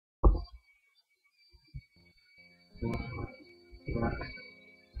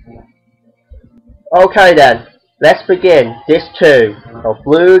Okay then, let's begin this too of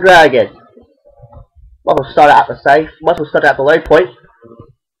Blue Dragon. Might as well start at the safe. Might as well start at the low point.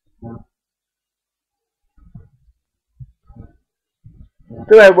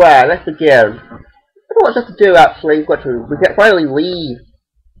 Doing well. Let's begin. I don't know what to do actually. We can finally leave.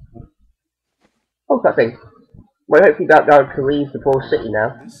 Oh, that thing. Well, hopefully that guy can leave the Ball City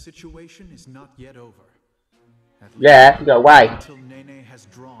now. This situation is not yet over. Yeah, you go away. Until Nene has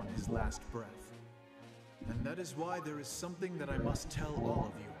drawn his last breath. And that is why there is something that I must tell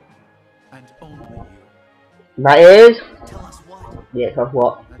all of you. And only you. And that is? Tell us what? Yeah, tell us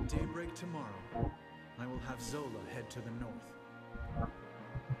what? At daybreak tomorrow, I will have Zola head to the north.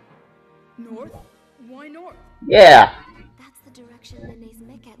 North? Why north? Yeah. That's the direction Nene's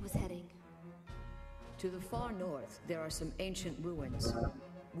Mekat was heading. To the far north, there are some ancient ruins.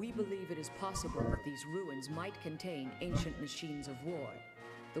 We believe it is possible that these ruins might contain ancient machines of war.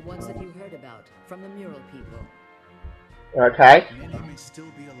 The ones that you heard about from the Mural people. Okay. Nene may still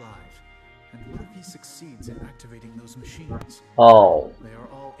be alive. And what if he succeeds in activating those machines? Oh. They are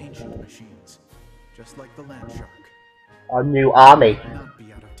all ancient machines. Just like the land shark. A new army. May not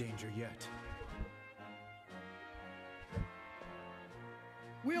be out of danger yet.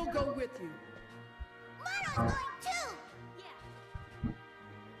 We'll go with you. Mono's going too! Yeah.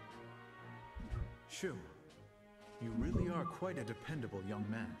 Shu, you really are quite a dependable young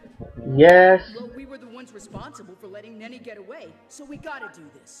man. Yes. Well, we were the ones responsible for letting Nene get away, so we gotta do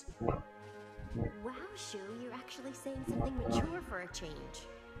this. Wow, Shu, you're actually saying something mature for a change.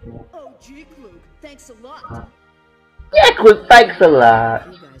 Oh, gee, Klug, thanks a lot. Yeah, good, thanks a lot.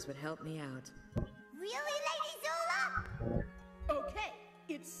 You guys would help me out. Really, Lady Zola? Okay,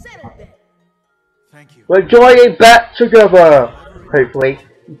 it's settled then. Thank you. We're joining back together. Hopefully.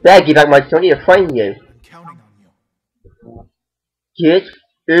 Better give back my son to train you. I'm counting on you.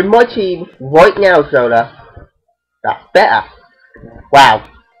 Get in my team right now, Zola. That's better. Wow.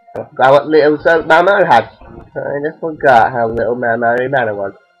 I forgot what little Mamo had. I just forgot how little Mamo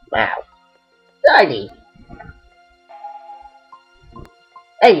was. Wow. Tiny.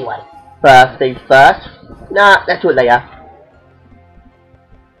 Anyway, first things first. Nah, let's do it later.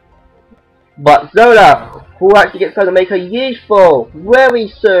 But Zola, we'll actually get something to make her useful very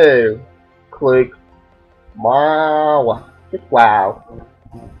soon. Click. Wow. Just wow.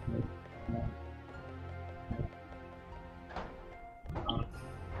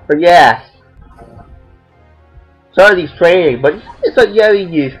 But yeah. Sorry he's training, but it's like very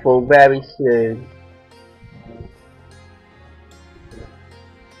useful very soon.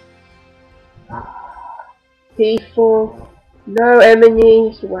 Peaceful. No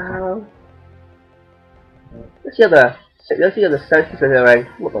enemies. Wow. Let's see the senses are doing.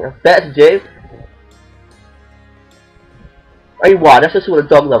 What better to do? I mean, wow, let's just see what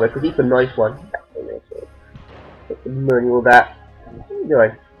the dog lover, because he's a nice one. Put the money, all that. What are you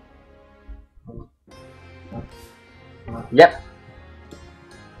doing? Yep.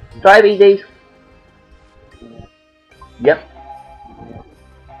 Drive easy. Yep.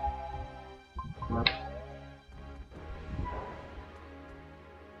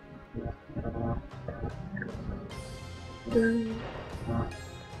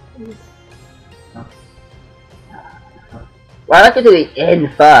 Well, let's get to the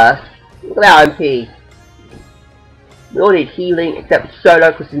end first. Look at that MP. We all need healing except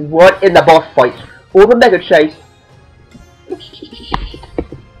Solo because he's right in the boss fight. Or the Mega Chase.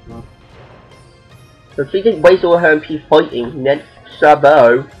 So she didn't waste all her MP fighting and then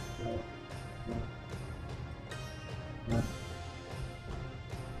Sabo.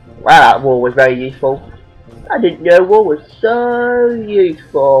 Wow, that wall was very useful. I didn't know wall was so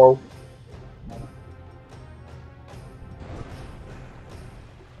useful.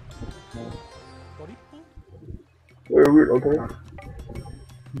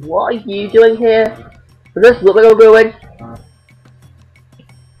 What are you doing here? Does this look like a ruin?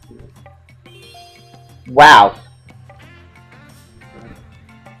 Wow.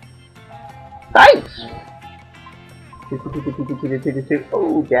 Thanks!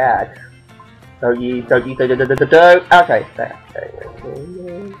 Oh god. Don't. Okay, there.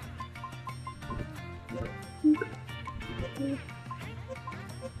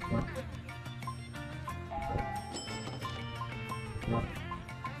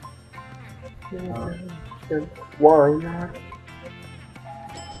 Why not?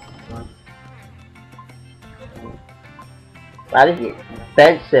 That is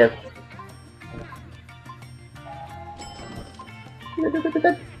expensive.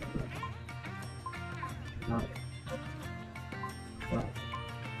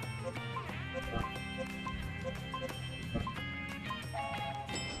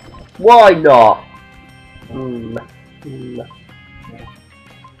 Why not? Hmm. Hmm.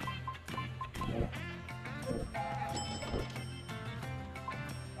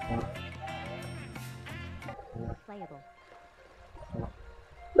 Playable.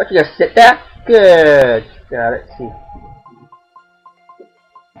 Let's just sit there. Good. Now let's see.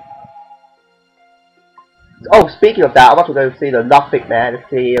 Oh, speaking of that, I'm about to go see the Nothing Man to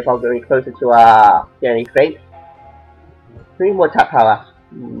see if I'm going closer to get anything. 3 more tap power.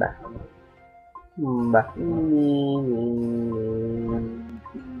 Hmm. Hmm.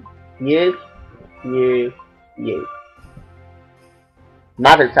 You.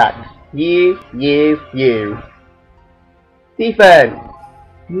 Matter attack. You. Defense.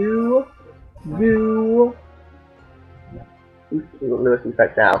 You. Lewis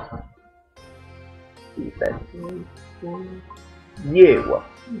defense now. Defense. You.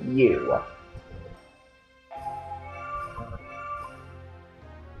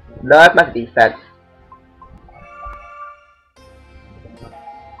 Love my defense.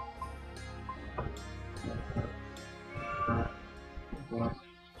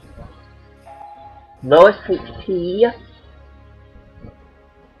 Lowest HP.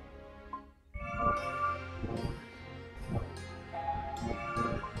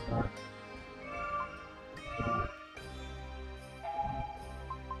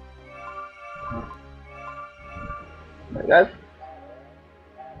 There we go.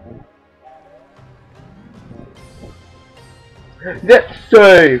 Let's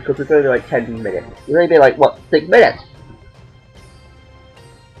see, because it's only like 10 minutes. It's only been like, what, 6 minutes?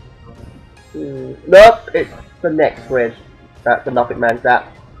 Nope, it's the next bridge. That's the Nothing Man's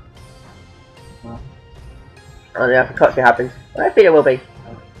that. Oh yeah, the cutscene happens. I think it will be.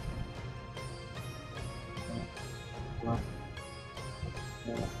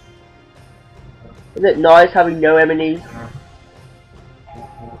 Isn't it nice having no enemies?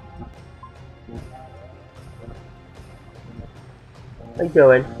 How you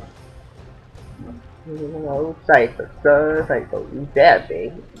doing? Oh, safe, so thankful. You dare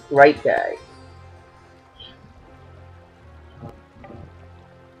be. Great day.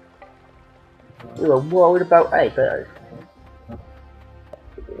 You were worried about birds.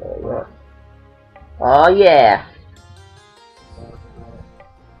 Oh yeah.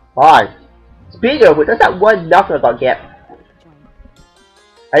 Fine. Speaking of which, that's that 1-0 I gotta get.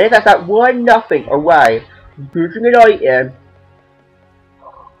 I think that's that 1-0 away. Using an item.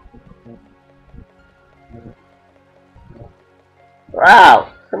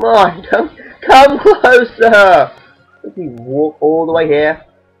 Wow. Come on. Come closer. Let me walk all the way here.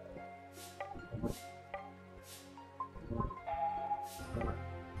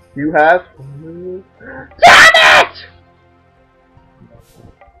 You have... Damn it!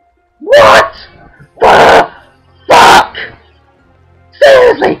 What the fuck?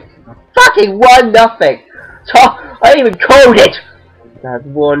 Seriously? Fucking 1-0. I didn't even code it! That's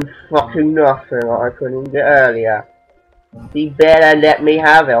 1 fucking nothing that I couldn't get earlier. Be better let me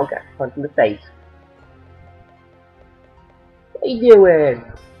have it. Okay, punch in the face. What are you doing?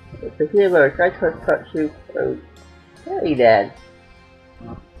 It's a hero. Can I touch you? Okay then.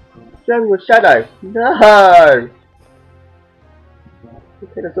 Jungle Shadow. No! You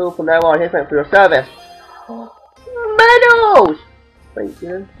take us all from now on. Here's thanks for your service. Medals! Thank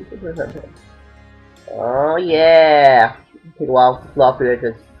you. Oh yeah! Take a while. Last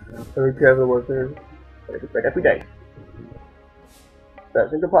villages. Very careful workers. Every day.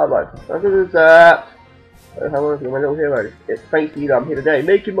 That's in the pipeline. That's a dessert. How are my little heroes? It's thanks to you that I'm here today,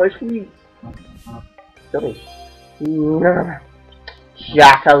 making my sweets. Tell me.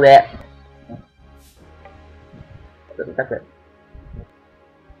 Chocolate. That's it.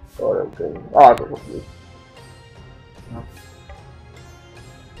 Oh, okay. Oh, okay.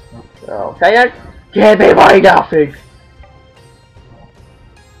 Okay then. Give me my nothing.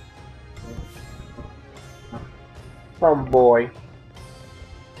 Some boy.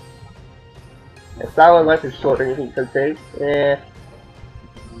 If that one life is shorter than you can do,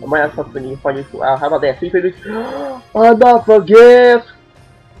 I might have something you find useful out. How about this? I'm not for gift!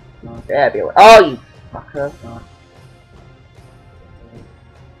 Yeah, be away. Oh, you fucker.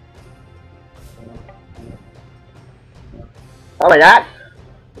 Oh my god!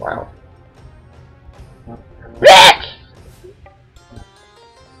 Wow. Bitch!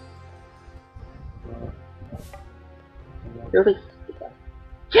 Seriously?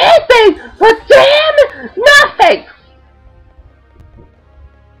 Chasing for damn nothing!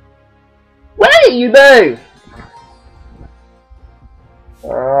 Where did you move?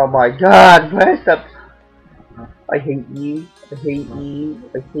 Oh my god, where's the... I hate you, I hate you,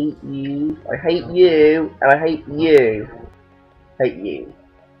 I hate you, I hate you, and I hate you. Hate you.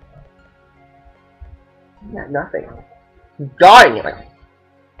 Yeah, nothing. Darn it!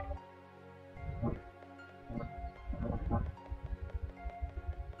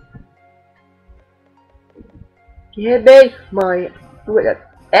 Give me my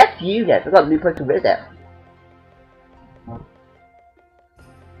F unit. I've got a new place to visit.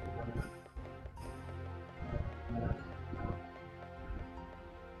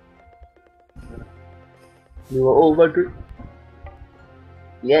 You are over.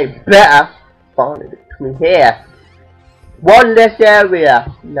 Yeah, better find it. Come here. One less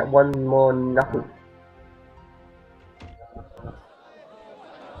area. Not one more nothing.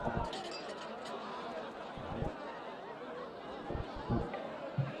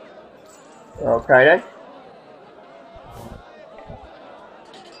 Okay then.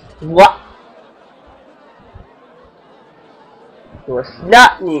 What? It was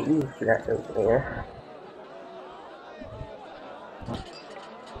not neat. That over there.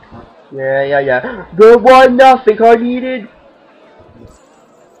 Yeah. The one nothing I needed.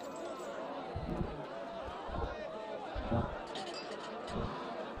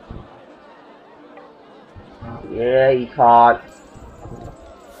 Yeah, he can't.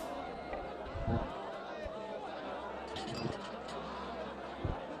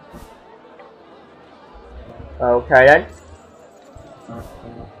 Okay then.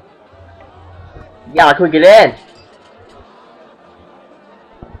 Yeah, I could get in.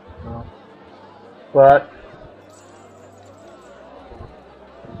 But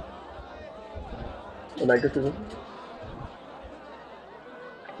am I just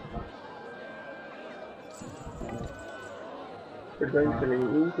we're going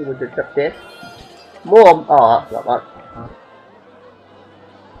to accept this. More not much.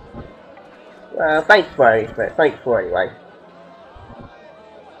 Thanks for anyway.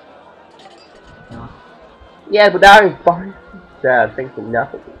 Yeah, but that is fine. Yeah, thanks for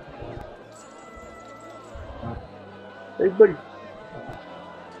nothing. Everybody.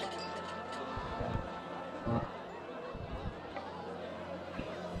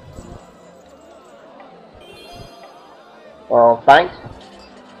 Oh, thanks.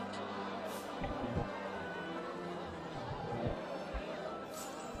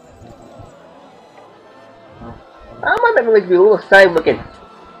 How am I meant to be all the same looking?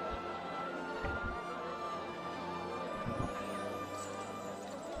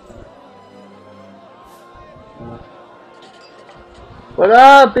 What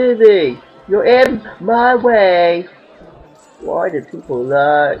up, busy? You're in my way. Why did people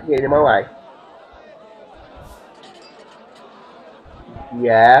get in my way?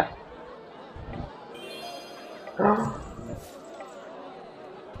 Yeah.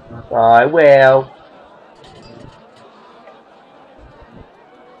 I will.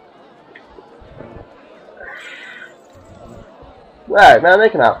 Right, now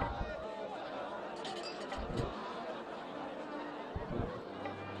make him out.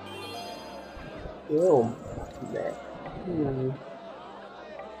 Oh, man.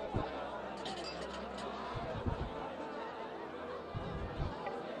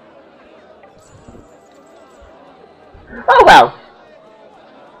 Oh well.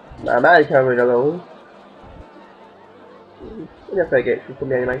 Mà má đi theo người đâu đủ. Nó phải kệ không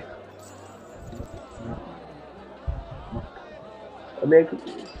đen mày. I mean,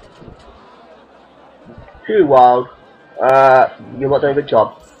 too wild. You're not doing a good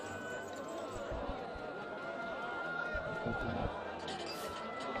job.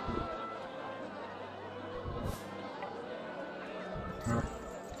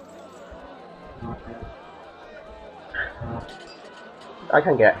 I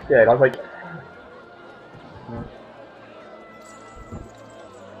can get good. I was like,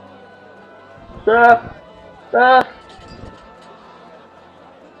 sir.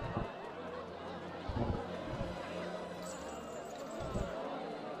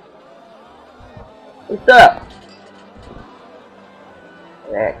 What's up?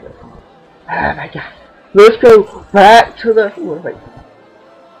 Excellent. Oh my god. Let's go back to the.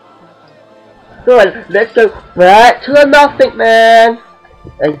 Good. Let's go back to the nothing, man,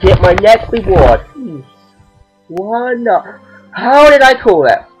 and get my next reward. One. How did I call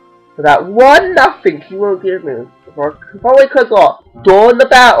it? For that one nothing she won't give me. Probably because what? During the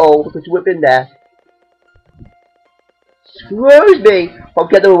battle, because you would have been there. Screws me! I'll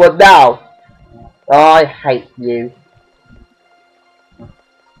get the reward now. I hate you.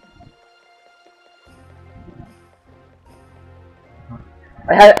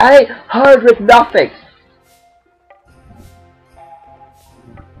 I had 800 nothing.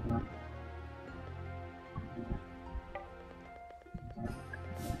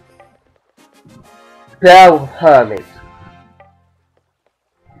 Bell Hermit.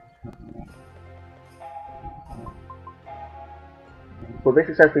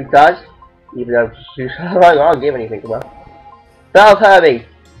 successfully does, even though she's I don't give anything to her. Bell Herbie,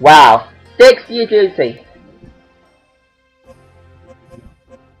 wow, 6-year duty.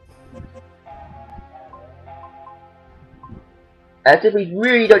 As if we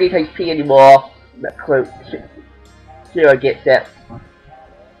really don't need HP anymore. That cloak, Shiro gets it.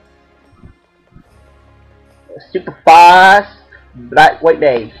 Super fast, black white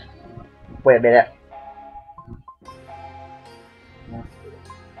mage. Wait a minute.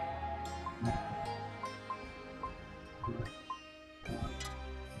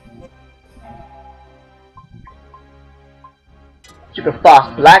 Super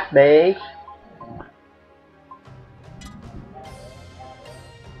fast black mage.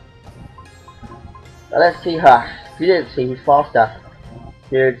 Now let's see her. She didn't see who's faster.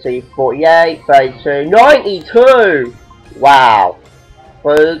 She didn't see 48, 32, 92! Wow.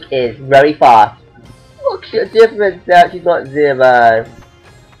 Rogue is very fast. Look at the difference now, she's got 0.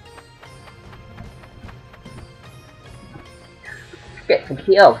 Let's get some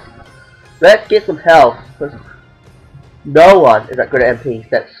health. Let's get some health. No one is that good at MP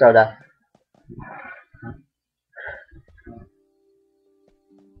except Soda.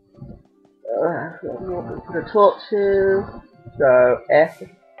 What to talk to? So F.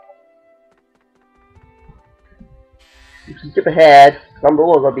 You can skip ahead. Number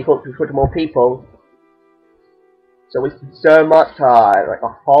 1 will be talking to more people. So we spend so much time, like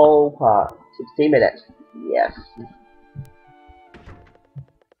a whole part. 16 minutes. Yes.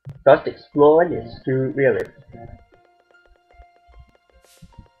 Just exploring is too really.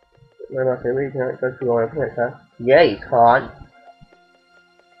 Where am I saying? We can't go through all the planets, huh? Yeah, you can't.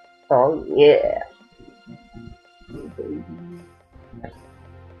 Oh, yeah.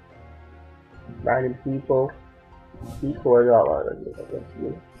 Random people. People are not like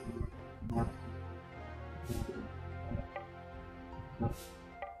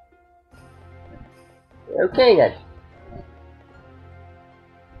okay then.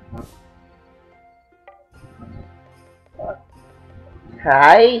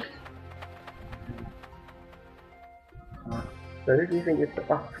 Hi. So who do you think is the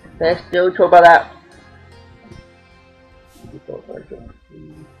let's still talk about that.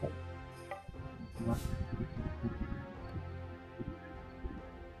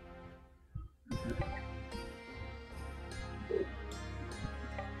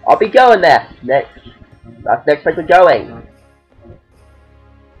 I'll be going there next. That's next place we're going. Can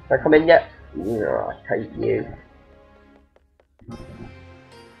I come in yet? No, I hate you.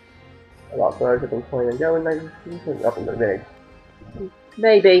 A lot of birds have been coming and going up in the village.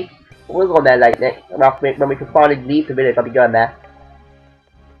 Maybe. We'll go there late next. When we can finally leave the village, I'll be going there.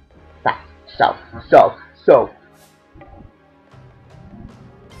 So.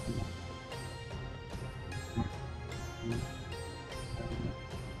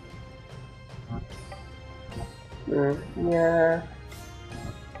 Yeah.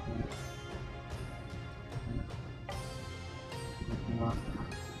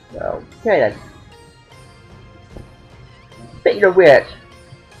 Okay then. Speaking of which,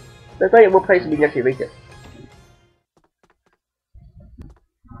 there's only one place we can actually reach it.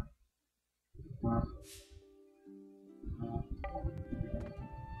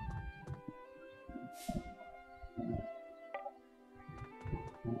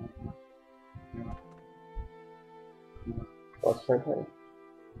 What's something?